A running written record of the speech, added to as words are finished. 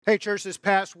Hey, church, this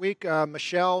past week,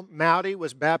 Michelle Mowdy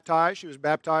was baptized. She was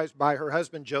baptized by her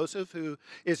husband, Joseph, who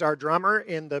is our drummer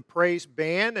in the praise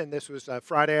band. And this was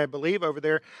Friday, I believe, over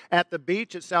there at the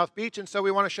beach at South Beach. And so we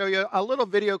want to show you a little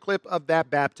video clip of that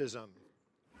baptism.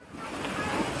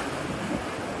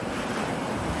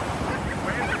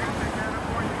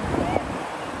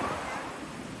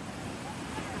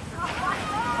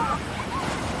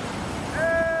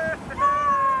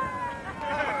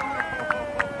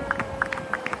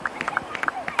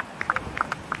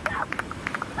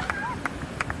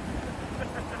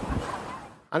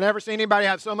 I never seen anybody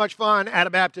have so much fun at a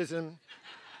baptism.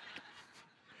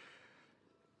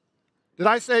 Did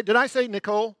I say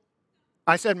Nicole?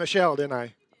 I said Michelle, didn't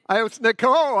I? It was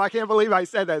Nicole. I can't believe I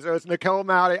said that. So it's Nicole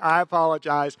Mowdy. I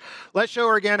apologize. Let's show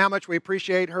her again how much we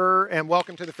appreciate her and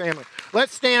welcome to the family.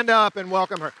 Let's stand up and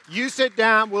welcome her. You sit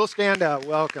down. We'll stand up.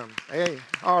 Welcome. Hey,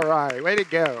 all right. Way to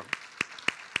go.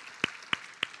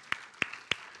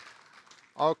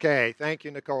 Okay, thank you,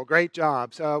 Nicole. Great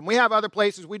job. So we have other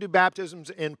places. We do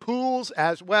baptisms in pools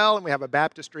as well, and we have a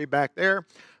baptistry back there.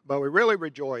 But we really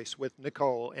rejoice with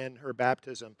Nicole and her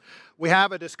baptism. We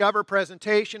have a Discover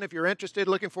presentation. If you're interested,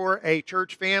 looking for a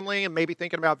church family and maybe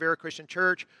thinking about Vera Christian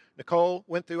Church, Nicole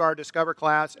went through our Discover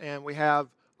class, and we have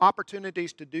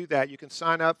opportunities to do that. You can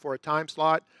sign up for a time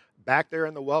slot back there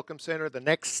in the Welcome Center, the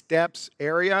Next Steps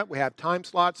area. We have time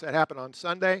slots that happen on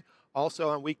Sunday, also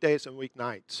on weekdays and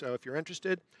weeknights. So if you're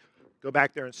interested, go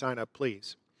back there and sign up,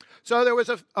 please. So there was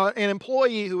an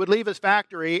employee who would leave his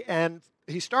factory, and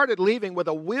he started leaving with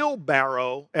a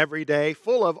wheelbarrow every day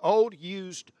full of old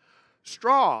used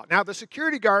straw. Now, the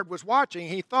security guard was watching.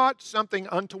 He thought something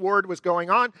untoward was going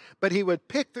on, but he would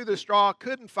pick through the straw,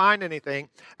 couldn't find anything.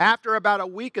 After about a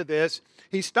week of this,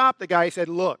 he stopped the guy. He said,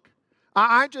 "Look,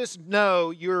 I just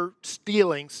know you're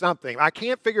stealing something. I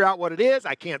can't figure out what it is.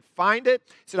 I can't find it."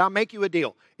 He said, "I'll make you a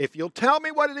deal. If you'll tell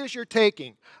me what it is you're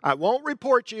taking, I won't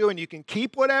report you, and you can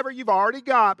keep whatever you've already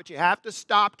got, but you have to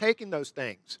stop taking those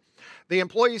things." The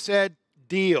employee said,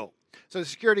 "Deal." So the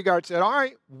security guard said, "All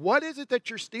right, what is it that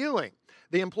you're stealing?"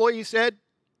 The employee said,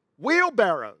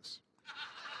 "Wheelbarrows."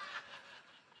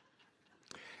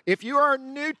 If you are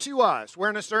new to us, we're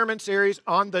in a sermon series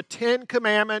on the 10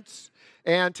 Commandments.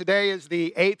 And today is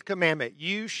the 8th commandment,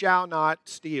 you shall not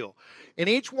steal. In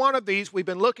each one of these, we've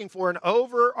been looking for an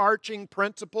overarching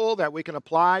principle that we can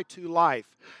apply to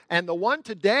life. And the one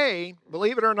today,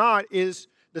 believe it or not, is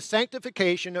the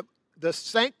sanctification of the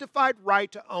sanctified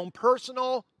right to own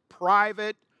personal,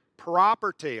 private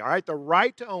property. All right, the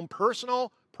right to own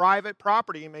personal, private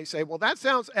property. You may say, well, that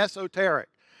sounds esoteric.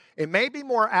 It may be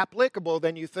more applicable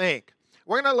than you think.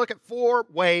 We're going to look at 4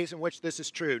 ways in which this is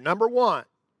true. Number 1,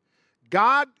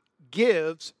 God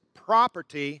gives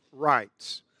property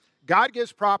rights. God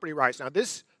gives property rights. Now,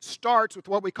 this starts with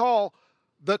what we call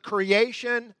the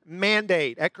creation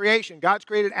mandate. At creation, God's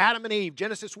created Adam and Eve,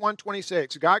 Genesis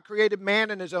 1:26. God created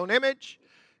man in his own image.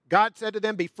 God said to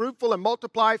them, "Be fruitful and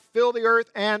multiply, fill the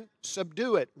earth and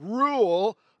subdue it.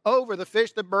 Rule over the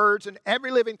fish, the birds, and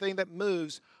every living thing that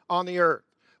moves on the earth."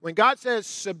 When God says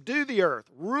subdue the earth,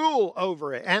 rule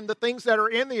over it, and the things that are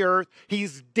in the earth,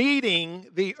 he's deeding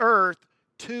the earth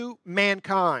to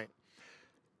mankind.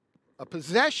 A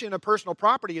possession of personal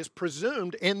property is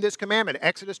presumed in this commandment.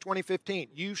 Exodus 20:15,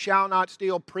 you shall not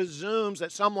steal, presumes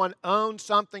that someone owns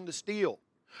something to steal.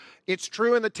 It's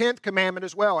true in the 10th commandment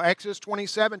as well. Exodus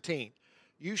 20:17,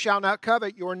 you shall not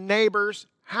covet your neighbor's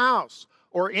house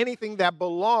or anything that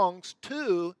belongs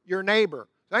to your neighbor.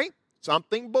 Right?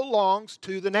 Something belongs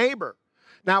to the neighbor.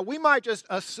 Now, we might just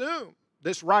assume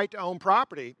this right to own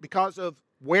property because of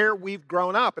where we've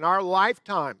grown up in our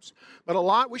lifetimes.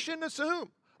 But we shouldn't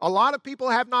assume. A lot of people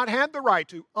have not had the right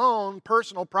to own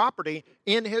personal property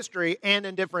in history and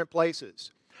in different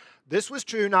places. This was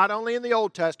true not only in the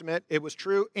Old Testament, it was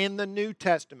true in the New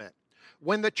Testament.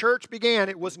 When the church began,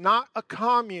 it was not a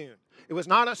commune. It was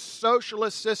not a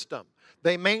socialist system.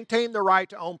 They maintained the right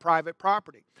to own private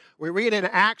property. We read in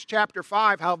Acts chapter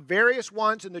 5 how various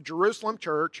ones in the Jerusalem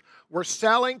church were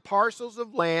selling parcels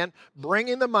of land,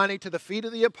 bringing the money to the feet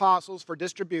of the apostles for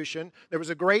distribution. There was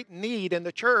a great need in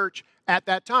the church at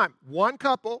that time. One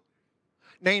couple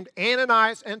named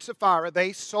Ananias and Sapphira,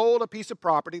 they sold a piece of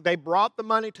property. They brought the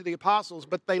money to the apostles,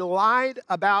 but they lied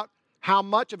about how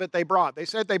much of it they brought. They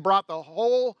said they brought the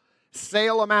whole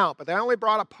sale amount, but they only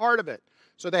brought a part of it.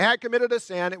 So they had committed a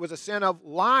sin. It was a sin of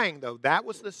lying, though. That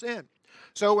was the sin.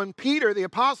 So when Peter, the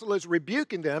apostle, is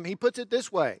rebuking them, he puts it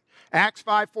this way. Acts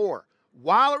 5:4.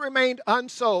 While it remained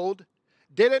unsold,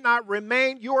 did it not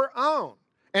remain your own?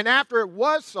 And after it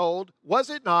was sold, was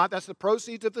it not, that's the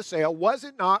proceeds of the sale, was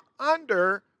it not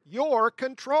under your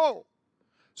control?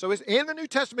 So as in the New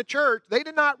Testament church, they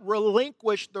did not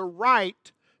relinquish the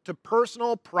right to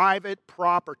personal private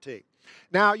property.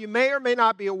 Now, you may or may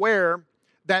not be aware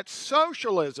that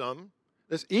socialism,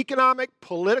 this economic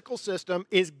political system,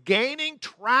 is gaining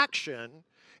traction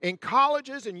in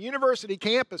colleges and university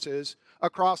campuses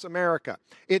across America.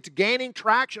 It's gaining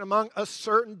traction among a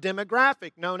certain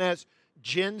demographic known as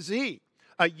Gen Z.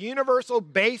 A universal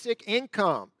basic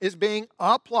income is being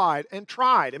applied and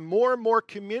tried in more and more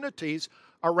communities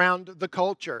around the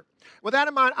culture. With that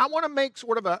in mind, I want to make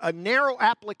sort of a narrow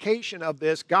application of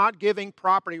this God-giving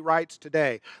property rights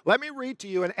today. Let me read to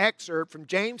you an excerpt from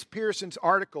James Pearson's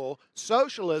article,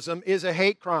 Socialism is a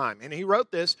Hate Crime. And he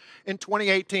wrote this in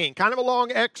 2018. Kind of a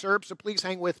long excerpt, so please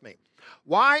hang with me.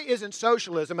 Why isn't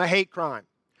socialism a hate crime?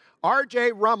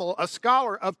 R.J. Rummel, a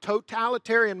scholar of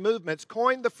totalitarian movements,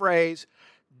 coined the phrase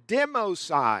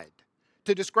democide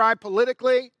to describe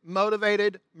politically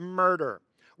motivated murder.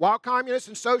 While communists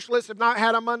and socialists have not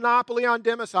had a monopoly on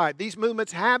democide, these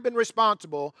movements have been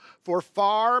responsible for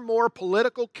far more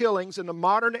political killings in the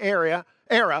modern era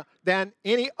than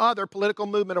any other political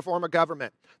movement or form of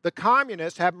government. The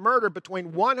communists have murdered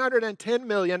between 110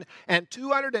 million and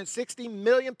 260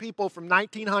 million people from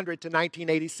 1900 to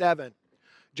 1987.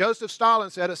 Joseph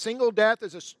Stalin said, a single death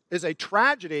is a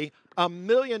tragedy, a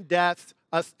million deaths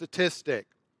a statistic.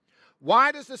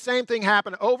 Why does the same thing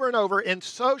happen over and over in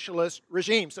socialist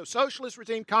regimes? So socialist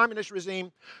regime, communist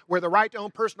regime, where the right to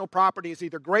own personal property is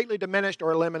either greatly diminished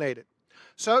or eliminated.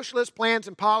 Socialist plans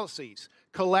and policies,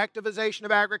 collectivization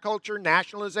of agriculture,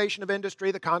 nationalization of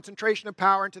industry, the concentration of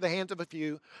power into the hands of a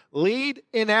few, lead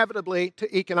inevitably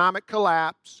to economic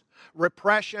collapse,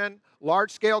 repression,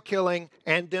 large-scale killing,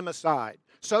 and democide.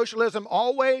 Socialism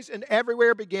always and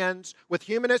everywhere begins with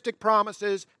humanistic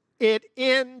promises. It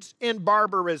ends in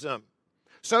barbarism.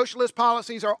 Socialist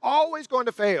policies are always going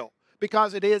to fail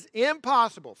because it is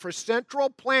impossible for central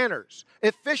planners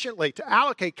efficiently to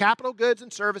allocate capital goods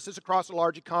and services across a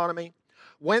large economy.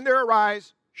 When there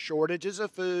arise shortages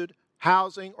of food,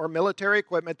 housing, or military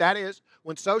equipment, that is,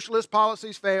 when socialist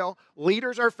policies fail,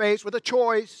 leaders are faced with a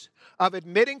choice of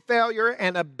admitting failure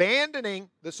and abandoning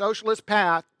the socialist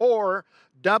path or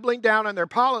doubling down on their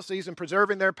policies and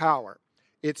preserving their power.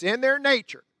 It's in their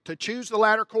nature to choose the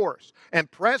latter course and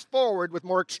press forward with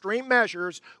more extreme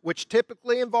measures, which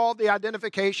typically involve the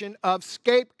identification of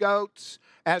scapegoats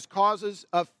as causes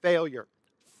of failure.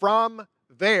 From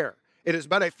there, it is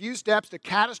but a few steps to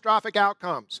catastrophic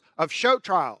outcomes of show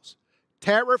trials,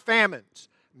 terror famines,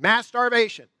 mass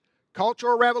starvation,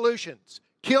 cultural revolutions,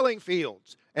 killing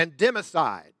fields, and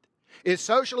democide. Is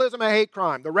socialism a hate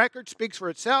crime? The record speaks for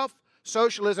itself.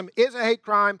 Socialism is a hate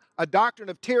crime, a doctrine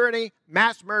of tyranny,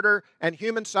 mass murder, and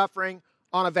human suffering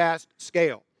on a vast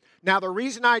scale. Now, the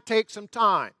reason I take some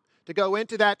time to go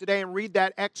into that today and read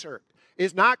that excerpt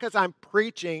is not because I'm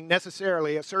preaching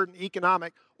necessarily a certain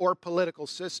economic or political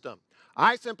system.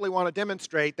 I simply want to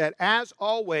demonstrate that, as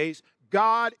always,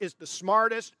 God is the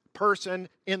smartest person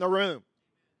in the room.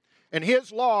 And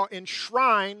His law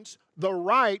enshrines the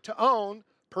right to own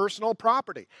personal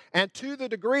property. And to the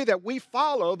degree that we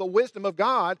follow the wisdom of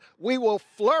God, we will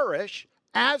flourish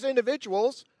as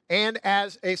individuals and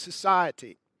as a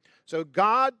society. So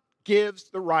God gives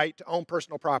the right to own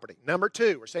personal property. Number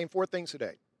two, we're saying four things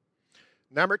today.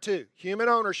 Number two, human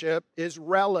ownership is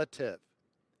relative.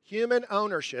 Human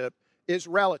ownership is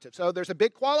relative. So there's a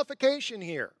big qualification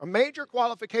here, a major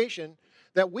qualification,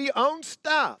 that we own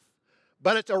stuff,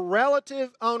 but it's a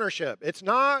relative ownership. It's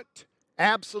not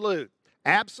absolute.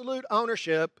 Absolute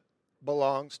ownership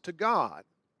belongs to God.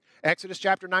 Exodus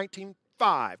chapter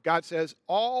 19:5, God says,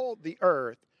 all the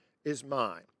earth is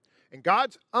mine. And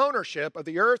God's ownership of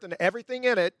the earth and everything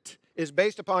in it is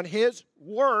based upon His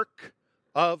work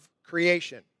of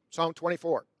creation. Psalm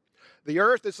 24. The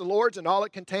earth is the Lord's and all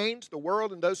it contains, the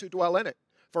world and those who dwell in it.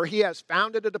 For He has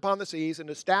founded it upon the seas and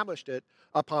established it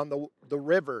upon the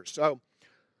rivers. So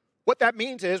what that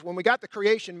means is when we got the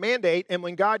creation mandate and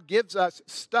when God gives us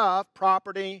stuff,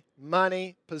 property,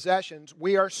 money, possessions,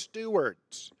 we are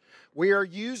stewards. We are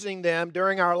using them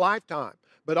during our lifetime.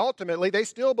 But ultimately, they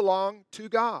still belong to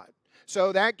God.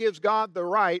 So that gives God the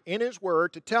right in His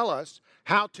Word to tell us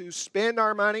how to spend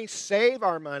our money, save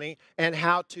our money, and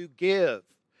how to give.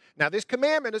 Now, this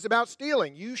commandment is about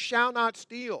stealing. You shall not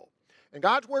steal. And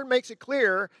God's Word makes it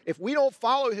clear, if we don't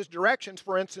follow His directions,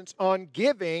 for instance, on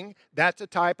giving, that's a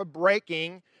type of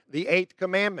breaking the eighth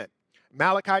commandment.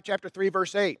 Malachi chapter 3,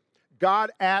 verse 8.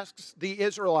 God asks the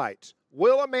Israelites,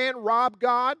 will a man rob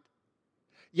God?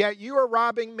 Yet you are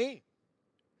robbing me.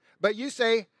 But you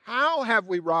say, how have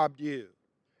we robbed you?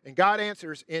 And God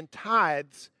answers, in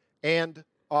tithes and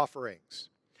offerings.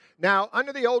 Now,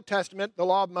 under the Old Testament, the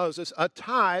law of Moses, a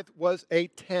tithe was a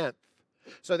tenth.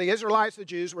 So the Israelites, the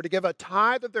Jews, were to give a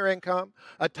tithe of their income,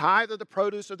 a tithe of the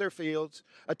produce of their fields,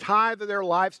 a tithe of their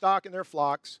livestock and their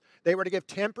flocks. They were to give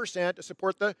 10% to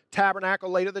support the tabernacle,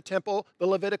 later the temple, the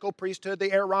Levitical priesthood,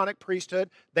 the Aaronic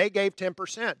priesthood. They gave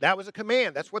 10%. That was a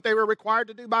command. That's what they were required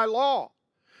to do by law.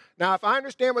 Now, if I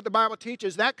understand what the Bible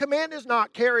teaches, that command is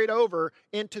not carried over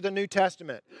into the New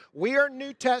Testament. We are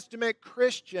New Testament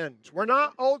Christians. We're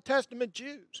not Old Testament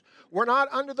Jews. We're not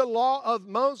under the law of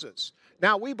Moses.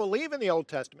 Now, we believe in the Old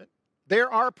Testament.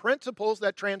 There are principles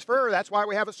that transfer. That's why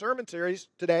we have a sermon series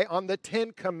today on the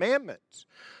 10 Commandments.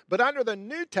 But under the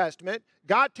New Testament,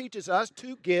 God teaches us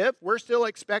to give. We're still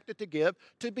expected to give,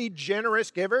 to be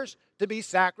generous givers, to be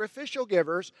sacrificial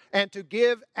givers, and to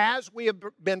give as we have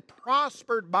been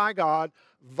prospered by God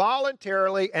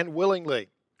voluntarily and willingly.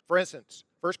 For instance,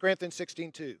 1 Corinthians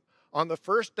 16:2, on the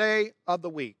first day of the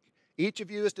week, each of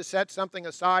you is to set something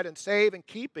aside and save in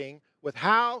keeping with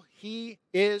how he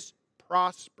is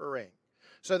prospering,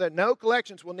 so that no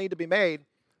collections will need to be made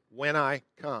when I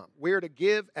come. We are to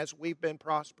give as we've been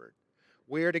prospered.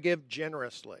 We are to give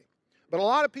generously. But a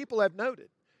lot of people have noted,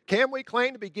 can we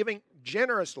claim to be giving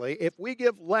generously if we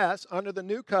give less under the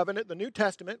New Covenant, the New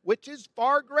Testament, which is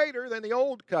far greater than the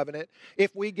Old Covenant,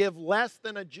 if we give less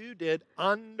than a Jew did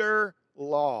under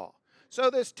law? So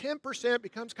this 10%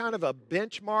 becomes kind of a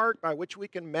benchmark by which we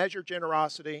can measure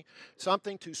generosity,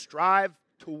 something to strive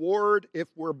toward if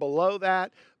we're below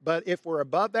that. But if we're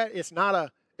above that, it's not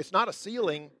a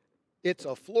ceiling, it's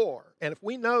a floor. And if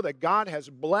we know that God has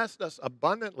blessed us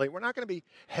abundantly, we're not going to be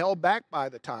held back by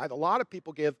the tithe. A lot of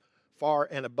people give far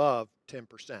and above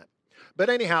 10%. But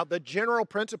anyhow, the general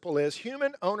principle is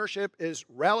human ownership is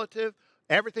relative.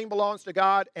 Everything belongs to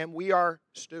God, and we are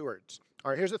stewards.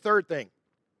 All right, here's the third thing.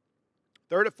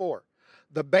 Third of four.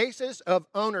 The basis of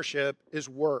ownership is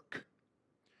work.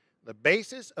 The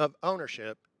basis of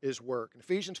ownership is work. In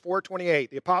Ephesians 4:28,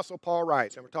 the Apostle Paul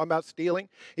writes, and we're talking about stealing,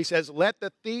 he says, let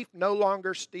the thief no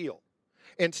longer steal.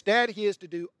 Instead, he is to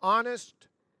do honest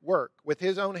work with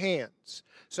his own hands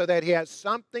so that he has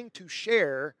something to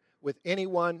share with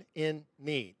anyone in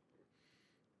need.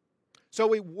 So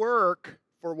we work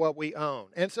for what we own.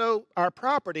 And so our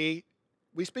property,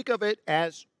 we speak of it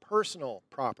as personal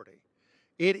property.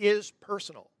 It is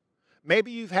personal.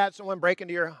 Maybe you've had someone break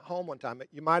into your home one time.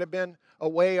 You might have been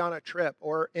away on a trip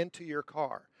or into your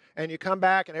car. And you come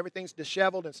back and everything's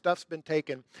disheveled and stuff's been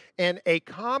taken. And a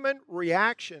common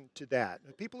reaction to that,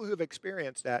 people who have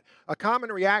experienced that, a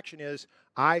common reaction is,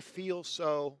 I feel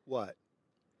so what?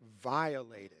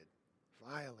 Violated.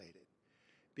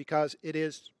 Because it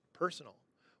is personal.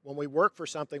 When we work for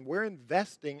something, we're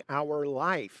investing our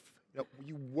life.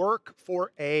 You work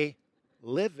for a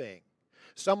living.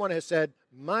 Someone has said,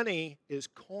 money is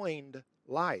coined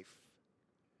life.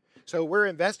 So we're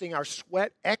investing our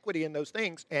sweat equity in those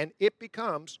things, and it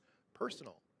becomes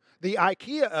personal. The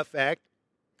IKEA effect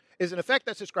is an effect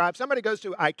that's described. Somebody goes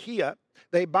to IKEA,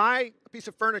 they buy a piece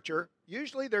of furniture.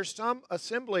 Usually there's some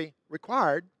assembly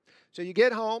required. So you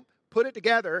get home, put it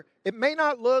together. It may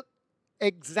not look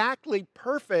exactly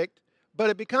perfect, but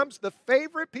it becomes the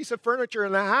favorite piece of furniture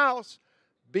in the house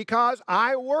because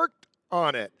I worked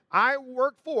on it. I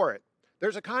work for it.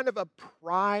 There's a kind of a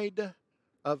pride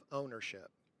of ownership.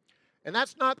 And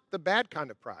that's not the bad kind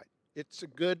of pride. It's a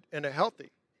good and a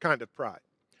healthy kind of pride.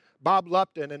 Bob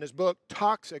Lupton, in his book,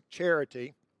 Toxic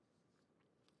Charity,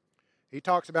 he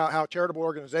talks about how charitable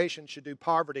organizations should do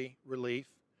poverty relief.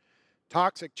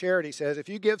 Toxic Charity says, if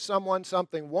you give someone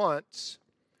something once,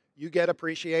 you get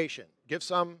appreciation. Give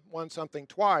someone something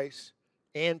twice,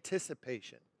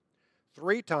 anticipation.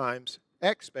 3 times,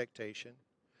 expectation.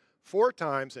 4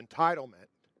 times, entitlement.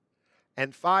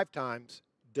 And 5 times,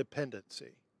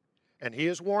 dependency. And he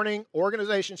is warning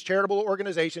organizations, charitable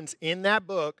organizations, in that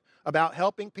book about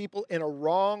helping people in a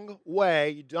wrong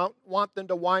way. You don't want them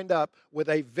to wind up with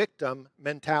a victim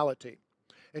mentality.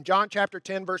 In John chapter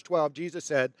 10, verse 12, Jesus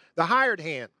said, the hired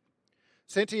hand,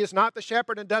 since he is not the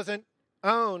shepherd and doesn't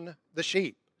own the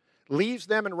sheep, leaves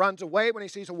them and runs away when he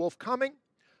sees a wolf coming.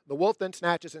 The wolf then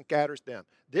snatches and scatters them.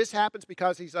 This happens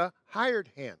because he's a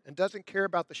hired hand and doesn't care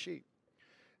about the sheep.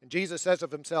 And Jesus says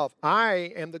of himself,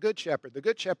 I am the good shepherd. The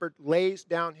good shepherd lays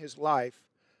down his life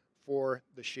for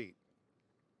the sheep.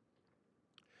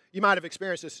 You might have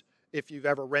experienced this if you've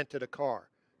ever rented a car.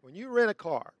 When you rent a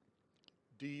car,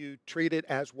 do you treat it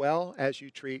as well as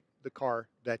you treat the car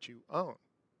that you own?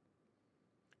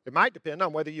 It might depend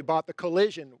on whether you bought the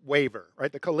collision waiver,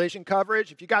 right? The collision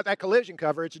coverage. If you got that collision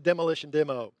coverage, demolition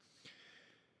demo.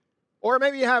 Or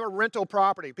maybe you have a rental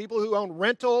property. People who own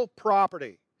rental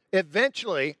property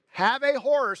eventually have a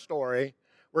horror story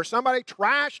where somebody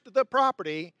trashed the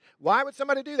property. Why would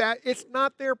somebody do that? It's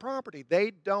not their property.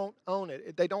 They don't own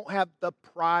it. They don't have the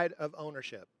pride of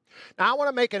ownership. Now, I want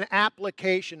to make an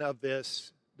application of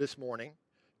this morning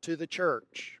to the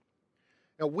church.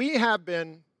 Now, we have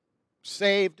been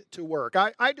saved to work.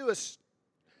 I do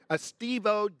a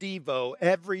Steve-O Devo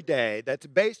every day that's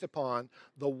based upon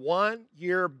the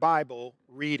one-year Bible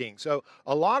reading. So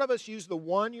a lot of us use the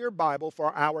one-year Bible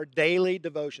for our daily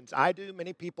devotions. I do,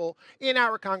 many people in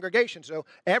our congregation. So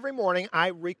every morning I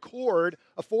record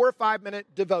a 4 or 5 minute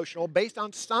devotional based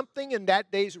on something in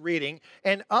that day's reading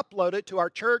and upload it to our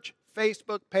church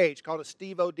Facebook page called a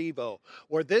Steve-O Devo,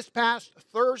 where this past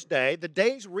Thursday, the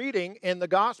day's reading in the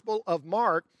Gospel of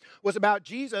Mark was about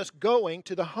Jesus going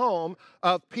to the home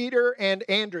of Peter and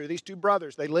Andrew, these two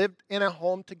brothers. They lived in a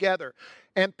home together.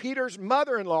 And Peter's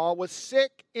mother-in-law was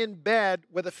sick in bed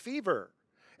with a fever.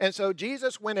 And so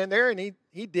Jesus went in there and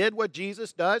he did what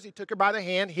Jesus does. He took her by the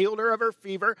hand, healed her of her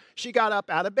fever. She got up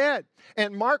out of bed.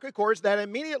 And Mark records that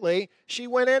immediately she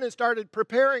went in and started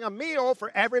preparing a meal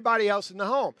for everybody else in the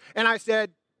home. And I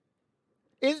said,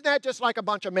 isn't that just like a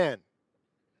bunch of men?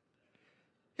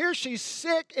 Here she's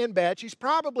sick in bed. She's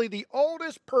probably the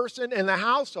oldest person in the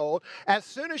household. As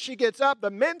soon as she gets up,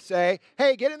 the men say,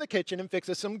 hey, get in the kitchen and fix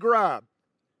us some grub.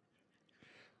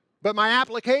 But my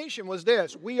application was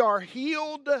this: we are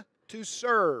healed to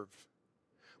serve.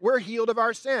 We're healed of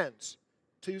our sins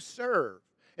to serve.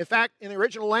 In fact, in the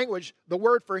original language, the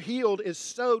word for healed is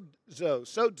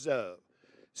sozo.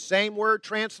 Same word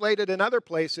translated in other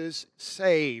places,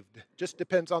 saved. Just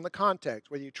depends on the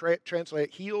context, whether you translate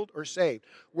healed or saved.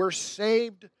 We're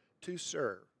saved to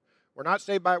serve. We're not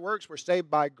saved by works, we're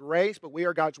saved by grace, but we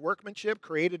are God's workmanship,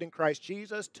 created in Christ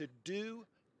Jesus to do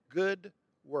good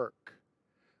work,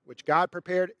 which God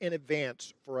prepared in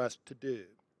advance for us to do.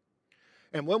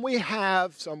 And when we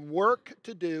have some work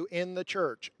to do in the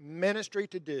church, ministry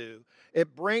to do,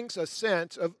 it brings a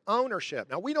sense of ownership.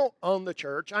 Now, we don't own the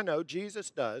church. I know Jesus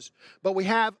does. But we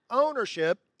have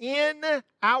ownership in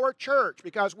our church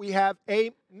because we have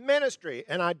a ministry,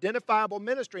 an identifiable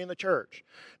ministry in the church.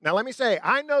 Now, let me say,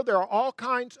 I know there are all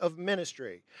kinds of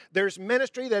ministry. There's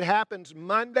ministry that happens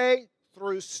Monday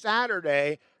through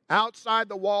Saturday outside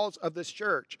the walls of this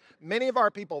church. Many of our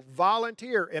people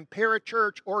volunteer in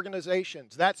parachurch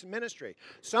organizations. That's ministry.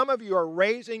 Some of you are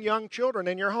raising young children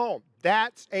in your home.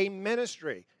 That's a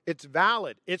ministry. It's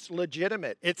valid. It's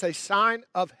legitimate. It's a sign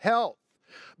of health.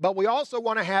 But we also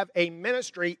want to have a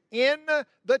ministry in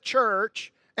the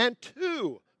church and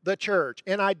to the church,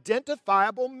 an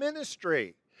identifiable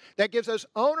ministry that gives us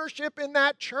ownership in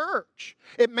that church.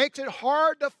 It makes it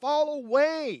hard to fall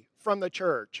away from the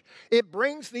church. It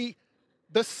brings the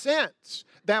sense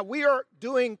that we are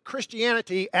doing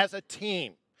Christianity as a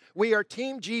team. We are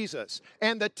Team Jesus,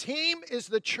 and the team is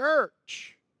the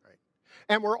church. Right?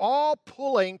 And we're all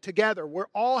pulling together. We're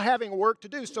all having work to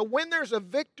do. So when there's a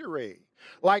victory,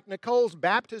 like Nicole's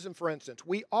baptism, for instance,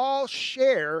 we all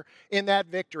share in that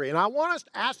victory. And I want us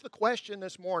to ask the question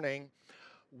this morning,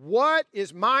 what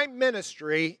is my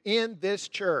ministry in this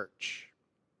church?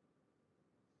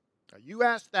 Now, you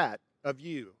ask that of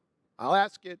you. I'll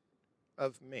ask it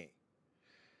of me.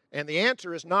 And the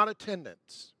answer is not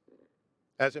attendance.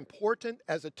 As important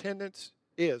as attendance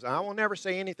is, I will never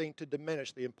say anything to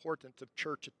diminish the importance of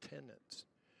church attendance.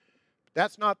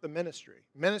 That's not the ministry.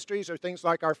 Ministries are things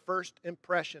like our First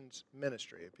Impressions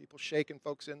ministry, people shaking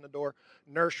folks in the door,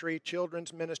 nursery,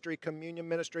 children's ministry, communion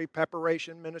ministry,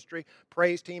 preparation ministry,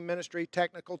 praise team ministry,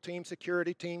 technical team,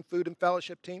 security team, food and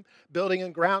fellowship team, building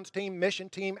and grounds team, mission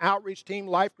team, outreach team,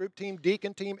 life group team,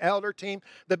 deacon team, elder team.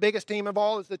 The biggest team of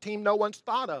all is the team no one's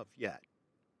thought of yet.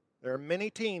 There are many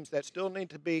teams that still need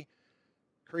to be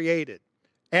created.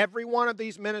 Every one of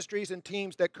these ministries and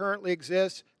teams that currently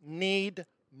exist need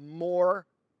more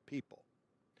people.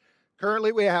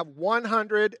 Currently, we have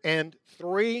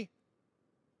 103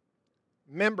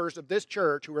 members of this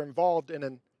church who are involved in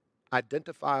an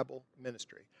identifiable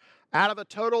ministry. Out of a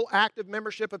total active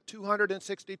membership of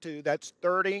 262, that's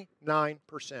 39%.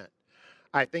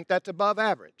 I think that's above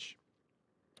average.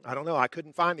 I don't know. I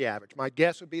couldn't find the average. My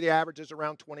guess would be the average is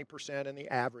around 20% in the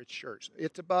average church.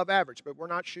 It's above average, but we're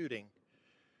not shooting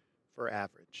for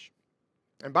average.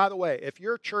 And by the way, if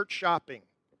you're church shopping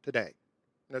today,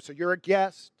 so you're a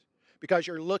guest because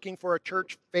you're looking for a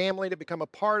church family to become a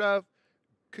part of,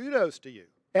 kudos to you.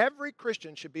 Every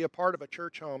Christian should be a part of a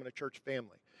church home and a church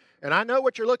family. And I know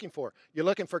what you're looking for. You're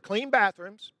looking for clean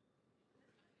bathrooms,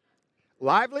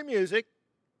 lively music,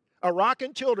 a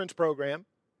rockin' children's program,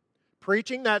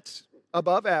 preaching that's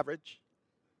above average.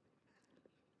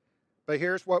 But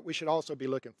here's what we should also be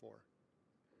looking for.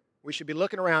 we should be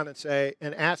looking around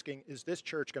and asking, is this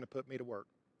church going to put me to work?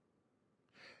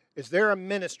 Is there a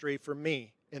ministry for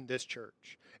me in this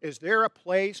church? Is there a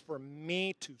place for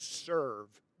me to serve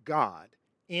God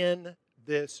in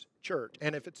this church?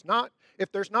 And if there's not,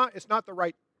 it's not the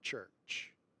right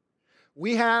church.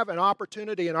 We have an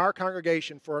opportunity in our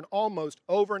congregation for an almost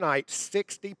overnight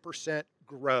 60%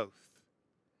 growth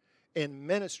in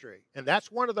ministry. And that's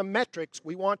one of the metrics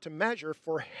we want to measure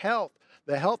for health,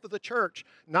 the health of the church.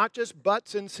 Not just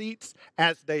butts and seats,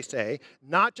 as they say,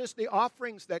 not just the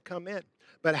offerings that come in,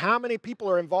 but how many people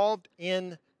are involved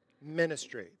in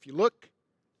ministry. If you look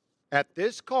at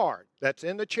this card that's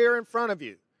in the chair in front of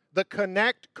you, the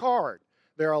Connect card,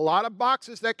 there are a lot of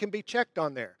boxes that can be checked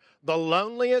on there. The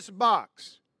loneliest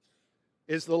box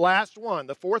is the last one,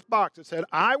 the fourth box. It said,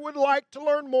 I would like to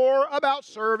learn more about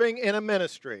serving in a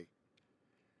ministry.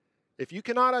 If you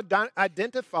cannot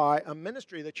identify a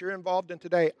ministry that you're involved in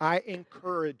today, I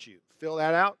encourage you. Fill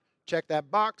that out, check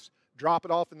that box, drop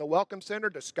it off in the Welcome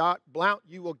Center to Scott Blount.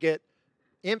 You will get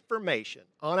information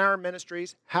on our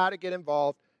ministries, how to get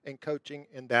involved in coaching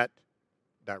in that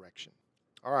direction.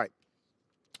 All right.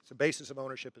 It's the basis of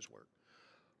ownership is work.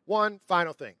 One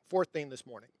final thing, fourth thing this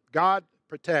morning. God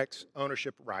protects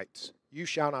ownership rights. You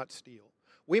shall not steal.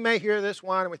 We may hear this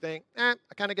one and we think, I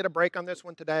kind of get a break on this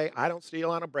one today. I don't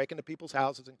steal. I don't break into people's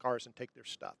houses and cars and take their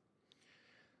stuff.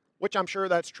 Which I'm sure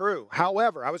that's true.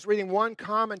 However, I was reading one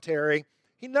commentary.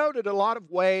 He noted a lot of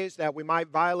ways that we might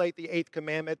violate the eighth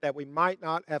commandment that we might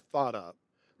not have thought of.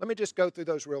 Let me just go through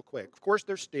those real quick. Of course,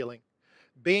 there's stealing,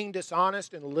 being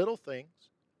dishonest in little things,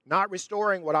 not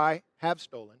restoring what I have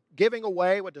stolen, giving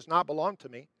away what does not belong to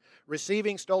me,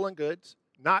 receiving stolen goods,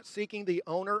 not seeking the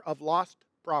owner of lost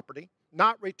property,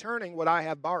 not returning what I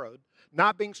have borrowed,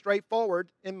 not being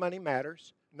straightforward in money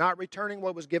matters, not returning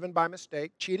what was given by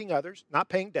mistake, cheating others, not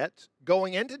paying debts,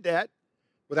 going into debt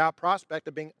without prospect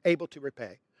of being able to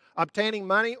repay, obtaining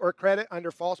money or credit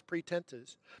under false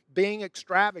pretenses, being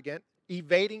extravagant,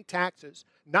 evading taxes,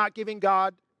 not giving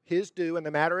God His due in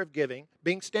the matter of giving,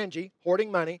 being stingy,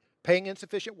 hoarding money, paying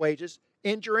insufficient wages,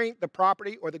 injuring the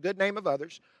property or the good name of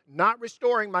others, not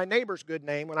restoring my neighbor's good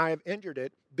name when I have injured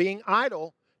it, being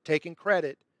idle, taking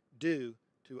credit due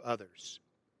to others.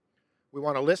 We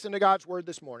want to listen to God's word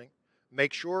this morning,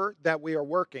 make sure that we are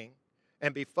working,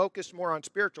 and be focused more on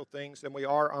spiritual things than we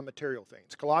are on material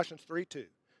things. Colossians 3:2,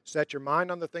 set your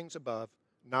mind on the things above,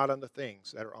 not on the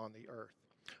things that are on the earth.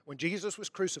 When Jesus was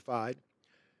crucified,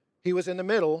 He was in the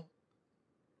middle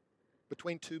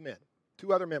between two men.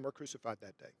 Two other men were crucified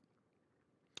that day.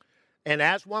 And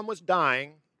as one was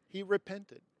dying, he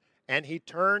repented. And he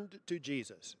turned to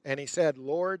Jesus. And he said,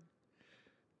 Lord,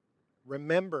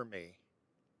 remember me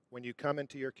when you come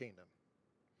into your kingdom.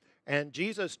 And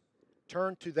Jesus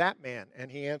turned to that man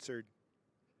and he answered,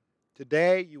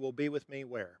 today you will be with me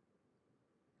where?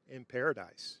 In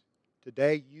paradise.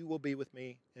 Today you will be with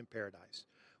me in paradise.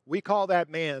 We call that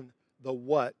man the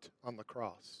what on the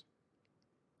cross?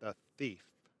 The thief.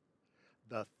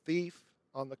 The thief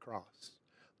on the cross.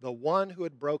 The one who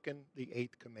had broken the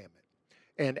eighth commandment.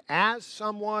 And as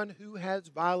someone who has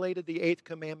violated the eighth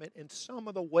commandment in some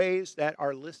of the ways that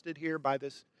are listed here by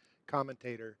this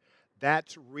commentator,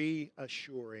 that's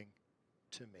reassuring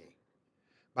to me.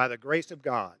 By the grace of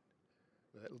God,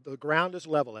 the ground is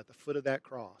level at the foot of that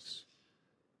cross.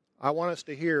 I want us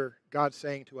to hear God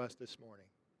saying to us this morning,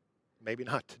 maybe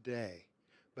not today,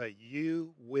 but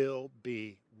you will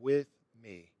be with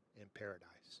me in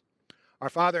paradise. Our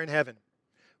Father in heaven,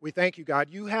 we thank you, God.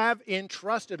 You have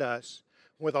entrusted us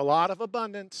with a lot of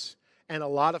abundance and a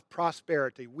lot of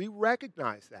prosperity. We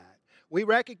recognize that. We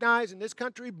recognize in this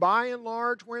country, by and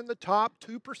large, we're in the top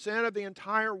 2% of the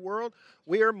entire world.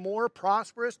 We are more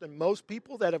prosperous than most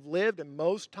people that have lived in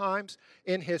most times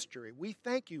in history. We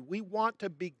thank you. We want to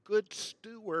be good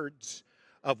stewards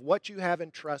of what you have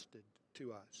entrusted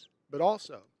to us. But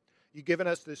also, you've given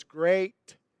us this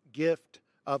great gift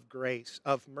of grace,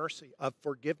 of mercy, of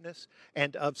forgiveness,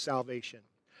 and of salvation.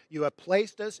 You have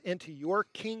placed us into your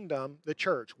kingdom, the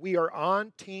church. We are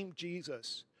on Team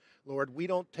Jesus. Lord, we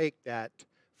don't take that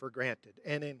for granted.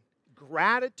 And in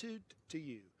gratitude to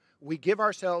you, we give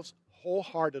ourselves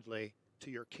wholeheartedly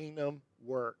to your kingdom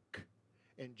work.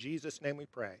 In Jesus' name we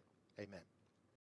pray. Amen.